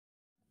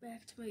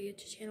back to my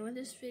YouTube channel. In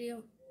this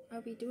video,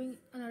 I'll be doing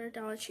another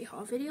Dollar Tree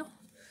haul video.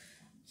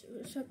 So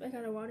first up, I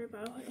got a water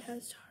bottle. It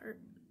has heart,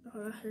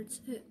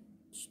 it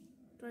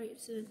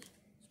stripes and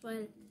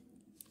split.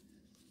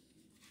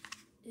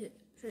 It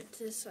fits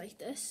just like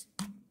this.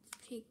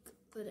 Pink,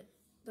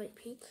 light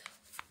pink.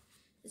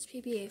 It's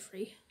PPA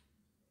free.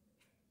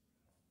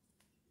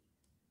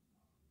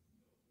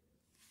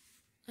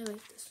 I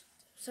like this.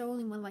 So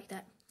only one like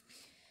that.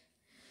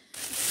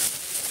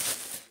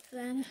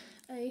 Then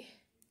I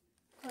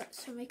got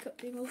some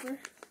makeup remover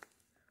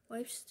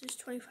wipes. There's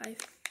 25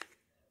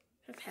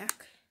 per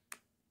pack.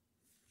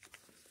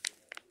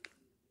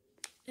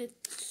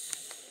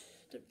 It's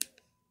the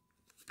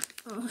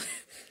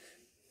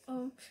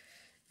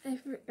I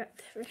forgot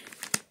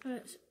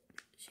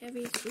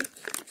Chevy Duke,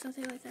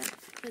 something like that.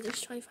 But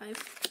there's 25.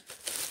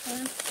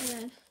 And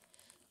then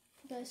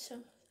I got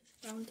some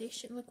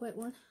foundation, liquid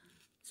one.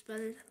 It's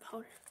better than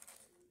powder.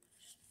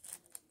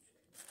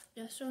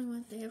 Yeah, it's the only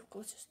one they have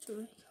closest to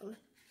my color.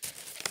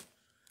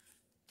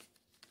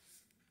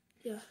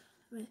 Yeah,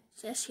 I mean,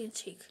 it's Essie and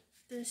Cheek.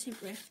 They're the same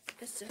brand.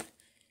 That's the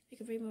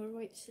makeup remover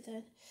wipes. And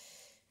then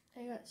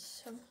I got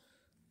some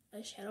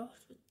eyeshadow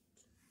with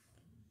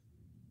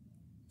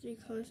 3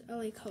 colors,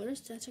 LA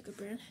Colors. That's a good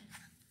brand.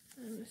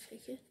 I'm gonna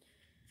take it.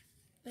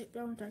 Light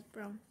brown, dark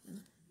brown,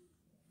 and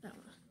that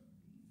one.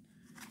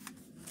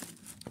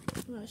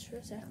 I'm not sure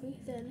exactly.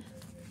 Then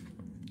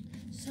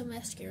some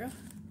mascara.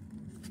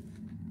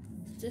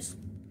 This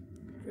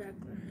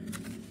regular.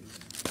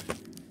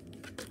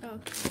 Oh,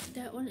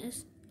 that one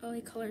is LA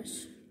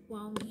Colors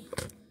Wow Me.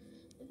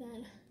 And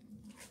then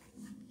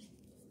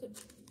lip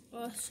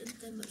gloss and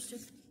then lipstick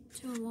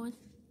 2-in-1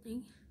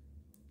 thing.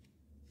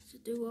 It's a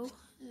duo.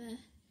 And then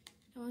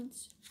that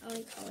one's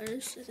LA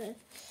Colors. And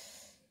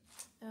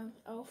then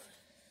Elf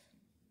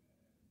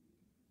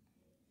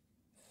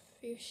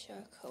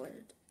fuchsia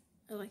colored.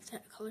 I like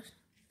that color.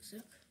 So,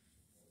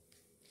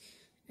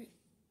 right.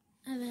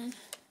 And then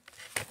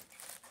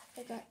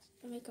I got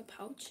a makeup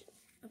pouch,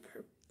 a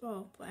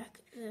purple, black,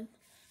 and then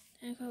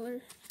tan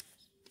color.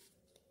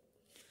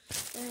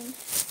 Then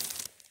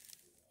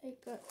I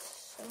got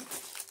some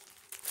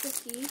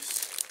cookies,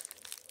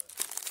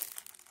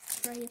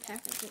 variety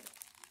pack of it,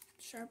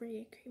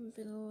 strawberry, cream,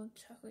 vanilla,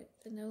 chocolate,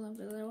 vanilla, and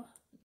vanilla.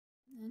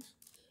 And then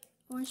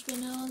orange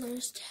vanilla,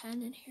 there's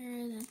 10 in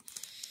here, and then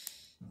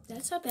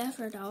that's not bad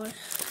for $1.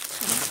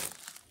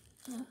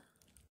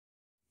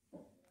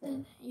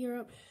 Then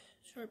Europe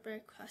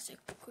shortbread classic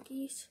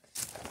cookies,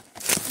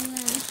 and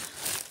then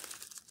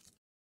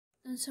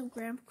some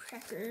graham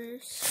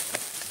crackers,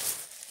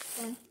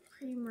 and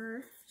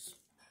creamers,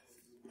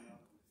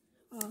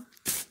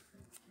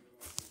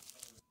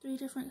 3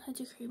 different kinds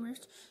of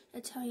creamers,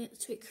 Italian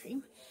sweet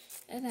cream,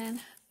 and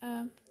then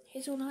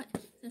hazelnut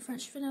and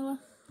French vanilla,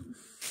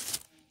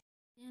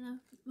 and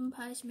moon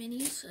pies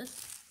minis,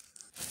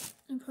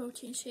 and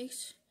protein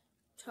shakes,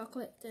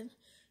 chocolate, then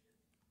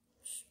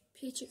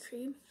peachy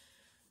cream,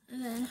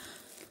 and then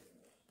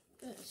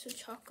some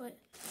chocolate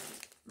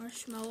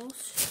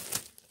marshmallows,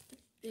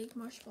 big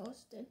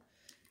marshmallows, then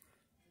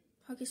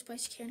pumpkin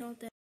spice candle,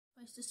 then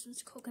this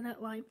one's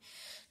coconut lime.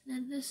 And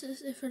then this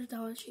is it for the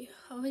Dollar Tree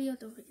haul video.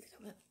 Don't forget to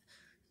comment,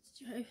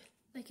 subscribe,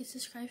 like, and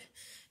subscribe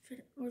for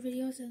more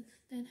videos. And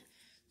then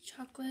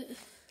chocolate,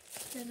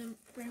 then the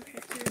graham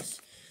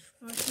crackers,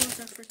 marshmallows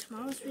are for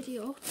tomorrow's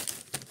video.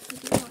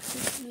 If you watch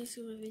this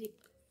video,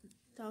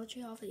 Dollar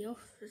Tree haul video.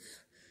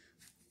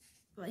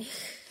 Like,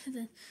 and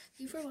then thank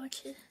you for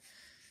watching.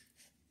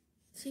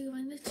 See you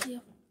in the next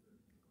video.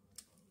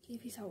 Okay,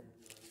 peace out.